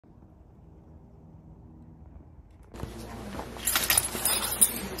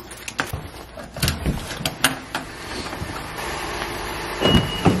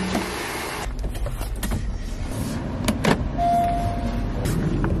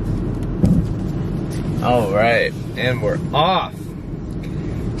All right, and we're off.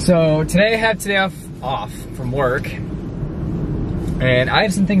 So today I have off from work, and I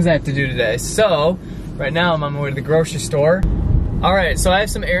have some things I have to do today. So right now I'm on my way to the grocery store. All right, so I have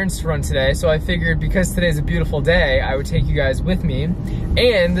some errands to run today, so I figured because today's a beautiful day, I would take you guys with me.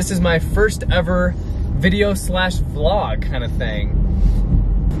 And this is my first ever video slash vlog kind of thing.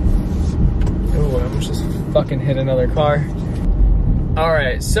 Oh, I almost just fucking hit another car. All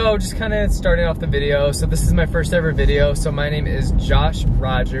right, so just kind of starting off the video. So this is my first ever video. So my name is Josh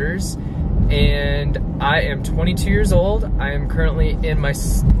Rogers, and I am 22 years old. I am currently in my,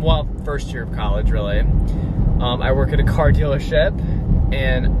 first year of college, really. I work at a car dealership,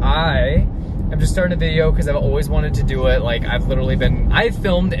 and I am just starting a video because I've always wanted to do it. Like, I've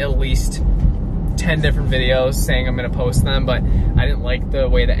filmed at least 10 different videos saying I'm gonna post them, but I didn't like the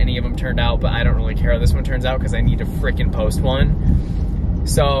way that any of them turned out, but I don't really care how this one turns out because I need to freaking post one.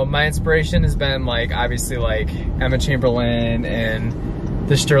 So my inspiration has been like, obviously like Emma Chamberlain and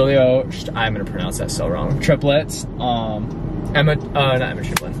the Sterlio, I'm gonna pronounce that so wrong, triplets, not Emma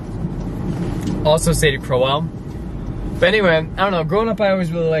Chamberlain. Also Sadie Crowell. But anyway, I don't know, growing up I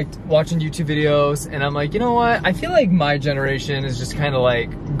always really liked watching YouTube videos, and I'm like, you know what, I feel like my generation is just kind of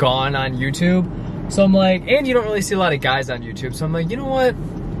like gone on YouTube. So I'm like, and you don't really see a lot of guys on YouTube, so I'm like, you know what,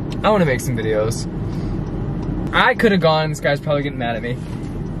 I want to make some videos. I could have gone, this guy's probably getting mad at me.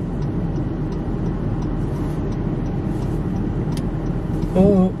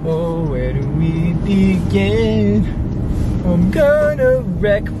 Oh, oh, where do we begin? I'm gonna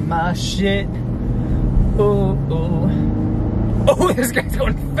wreck my shit. Oh, oh. Oh, this guy's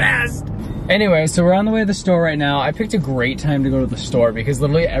going fast. Anyway, so we're on the way to the store right now. I picked a great time to go to the store because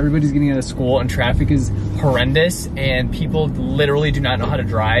literally everybody's getting out of school and traffic is horrendous and people literally do not know how to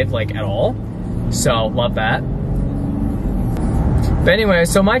drive, like, at all. So, love that. But anyway,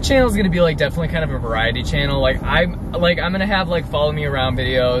 so my channel is gonna be like definitely kind of a variety channel. Like I'm gonna have like follow me around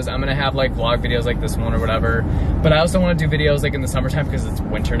videos. I'm gonna have like vlog videos like this one or whatever. But I also want to do videos like in the summertime because it's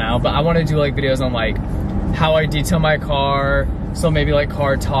winter now. But I want to do like videos on like how I detail my car. So maybe like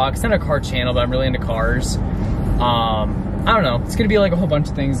car talk. It's not a car channel, but I'm really into cars. I don't know. It's gonna be like a whole bunch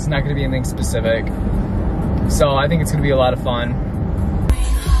of things. It's not gonna be anything specific. So I think it's gonna be a lot of fun.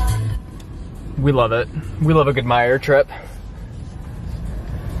 We love it. We love a good Meijer trip.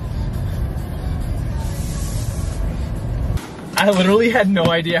 I literally had no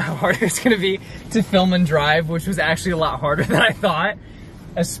idea how hard it was gonna be to film and drive, which was actually a lot harder than I thought,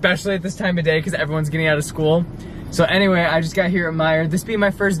 especially at this time of day because everyone's getting out of school. So anyway, I just got here at Meijer. This being my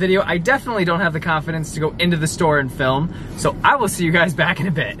first video, I definitely don't have the confidence to go into the store and film, so I will see you guys back in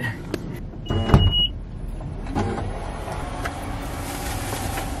a bit.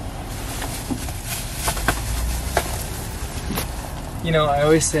 You know, I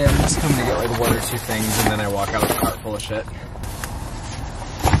always say I'm just coming to get like one or two things and then I walk out with a cart full of shit.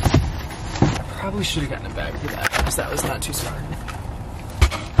 Probably should have gotten a bag for that because that was not too smart.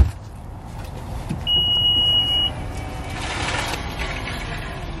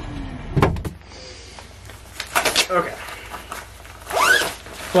 Okay.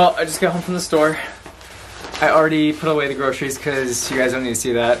 Well, I just got home from the store. I already put away the groceries because you guys don't need to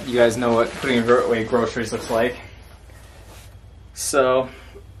see that. You guys know what putting away groceries looks like. So,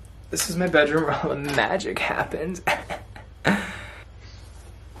 this is my bedroom where all the magic happens.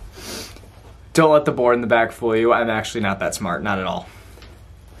 Don't let the board in the back fool you. I'm actually not that smart, not at all.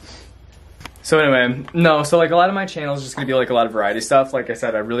 So anyway, no, so like a lot of my channel is just gonna be like a lot of variety stuff. Like I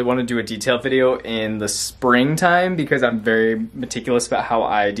said, I really want to do a detailed video in the springtime because I'm very meticulous about how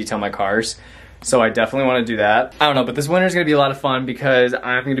I detail my cars. So I definitely want to do that. I don't know, but this winter is gonna be a lot of fun because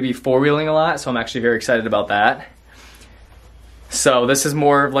I'm gonna be four-wheeling a lot, so I'm actually very excited about that. So this is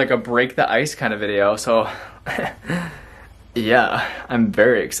more of like a break the ice kind of video, so yeah, I'm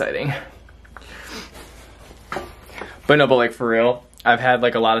very exciting. But no, but like for real, I've had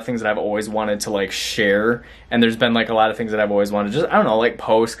like a lot of things that I've always wanted to like share, and there's been like a lot of things that I've always wanted to just, I don't know, like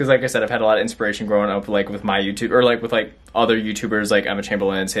post, because like I said, I've had a lot of inspiration growing up like with my YouTube, or like with like other YouTubers like Emma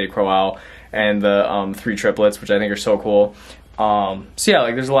Chamberlain, Sadie Crowell, and the three triplets, which I think are so cool. So yeah,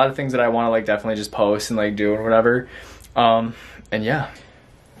 like there's a lot of things that I want to like definitely just post and like do and whatever. And yeah.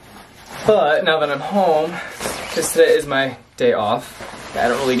 But now that I'm home, because today is my day off, I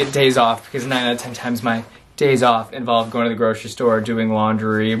don't really get days off because 9 out of 10 times my days off involve going to the grocery store, doing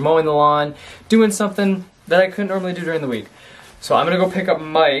laundry, mowing the lawn, doing something that I couldn't normally do during the week. So I'm gonna go pick up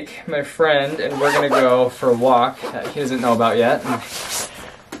Mike, my friend, and we're gonna go for a walk that he doesn't know about yet. And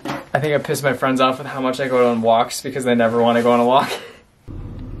I think I pissed my friends off with how much I go on walks because they never want to go on a walk.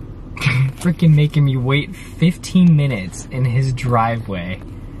 Freaking making me wait 15 minutes in his driveway.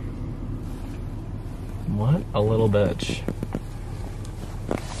 What a little bitch.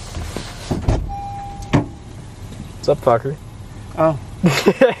 What's up, fucker? Oh.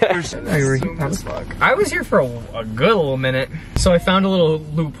 I was here for a good little minute. So I found a little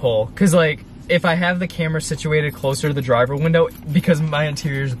loophole. Cause like, if I have the camera situated closer to the driver window, because my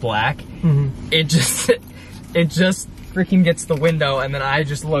interior is black, it just freaking gets the window, and then I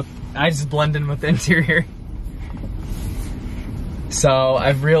just blend in with the interior. So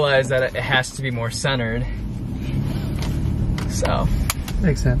I've realized that it has to be more centered. So.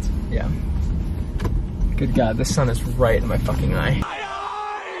 Makes sense. Yeah. Good God, the sun is right in my fucking eye.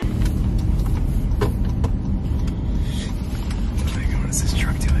 What is this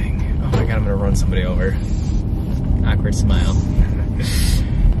truck doing? Oh my God, I'm gonna run somebody over. Awkward smile.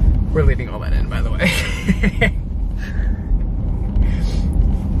 We're leaving all that in, by the way.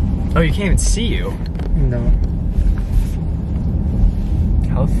 Oh, you can't even see you. No.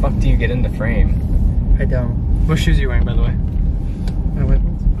 How the fuck do you get into frame? I don't. What shoes are you wearing, by the way? My white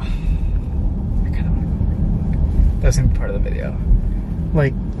ones. That's gonna be part of the video.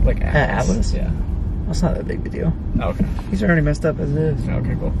 Like Atlas? Yeah. That's not that big of a deal. Oh, okay. These are already messed up as it is.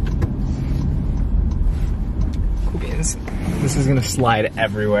 Okay, cool. Cool beans. This is gonna slide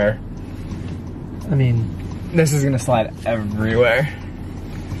everywhere. I mean, this is gonna slide everywhere.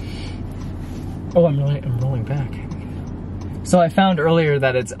 Oh, I'm rolling back. So I found earlier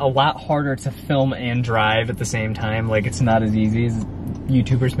that it's a lot harder to film and drive at the same time. Like, it's not as easy as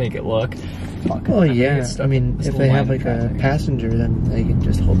YouTubers make it look. Fuck. oh yeah. I mean, if they have like a passenger, then they can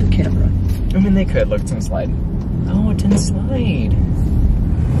just hold the camera. I mean, they could. Look, it's gonna slide. Oh, it didn't slide.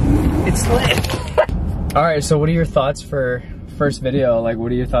 It slid. All right, so what are your thoughts for first video? Like,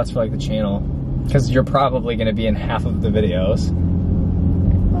 what are your thoughts for like the channel? Because you're probably gonna be in half of the videos.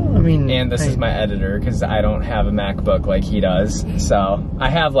 I mean, and this is my editor because I don't have a MacBook like he does. So I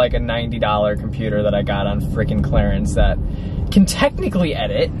have like a $90 computer that I got on freaking clearance that can technically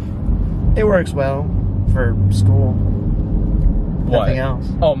edit. It works well for school. What? Nothing else.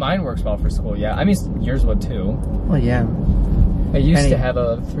 Oh, mine works well for school, yeah. I mean, yours would too. Well, yeah. I used to have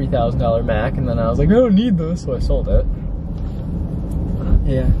a $3,000 Mac, and then I was like, I don't need this, so I sold it.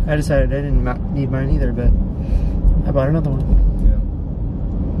 Yeah, I decided I didn't need mine either, but I bought another one.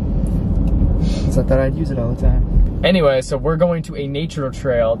 So I thought I'd use it all the time. Anyway, so we're going to a nature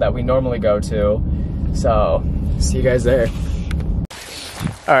trail that we normally go to. So, see you guys there.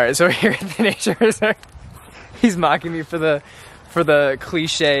 Alright, so we're here at the nature reserve. He's mocking me for the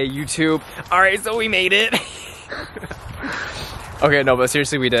cliche YouTube. Alright, so we made it. Okay, no, but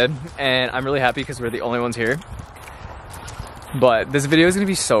seriously we did. And I'm really happy because we're the only ones here. But this video is gonna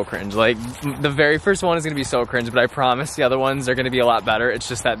be so cringe. Like, the very first one is gonna be so cringe, but I promise the other ones are gonna be a lot better. It's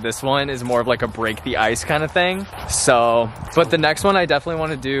just that this one is more of like a break the ice kind of thing. So, but the next one I definitely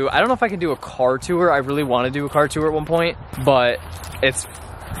wanna do, I don't know if I can do a car tour. I really wanna do a car tour at one point, but it's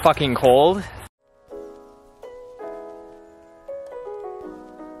fucking cold.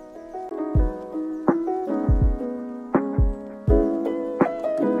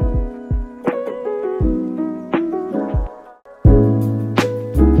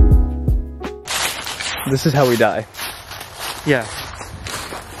 This is how we die. Yeah.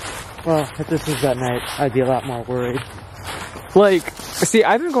 Well, if this was that night, I'd be a lot more worried. Like, see,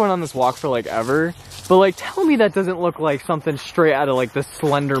 I've been going on this walk for like ever, but like, tell me that doesn't look like something straight out of like the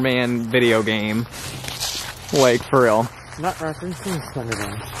Slender Man video game. Like, for real. Not referencing Slender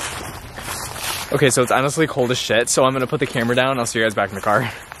Man. Okay, so it's honestly cold as shit, so I'm gonna put the camera down and I'll see you guys back in the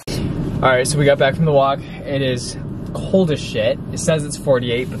car. Alright, so we got back from the walk. It is cold as shit. It says it's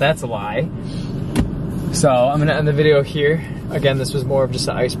 48, but that's a lie. So I'm gonna end the video here. Again, this was more of just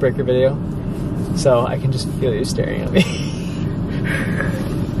an icebreaker video. So I can just feel you staring at me.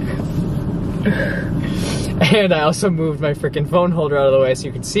 And I also moved my freaking phone holder out of the way so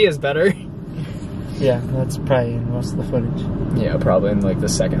you can see us better. Yeah, that's probably in most of the footage. Yeah, probably in like the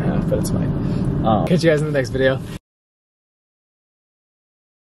second half, but it's fine. Catch you guys in the next video.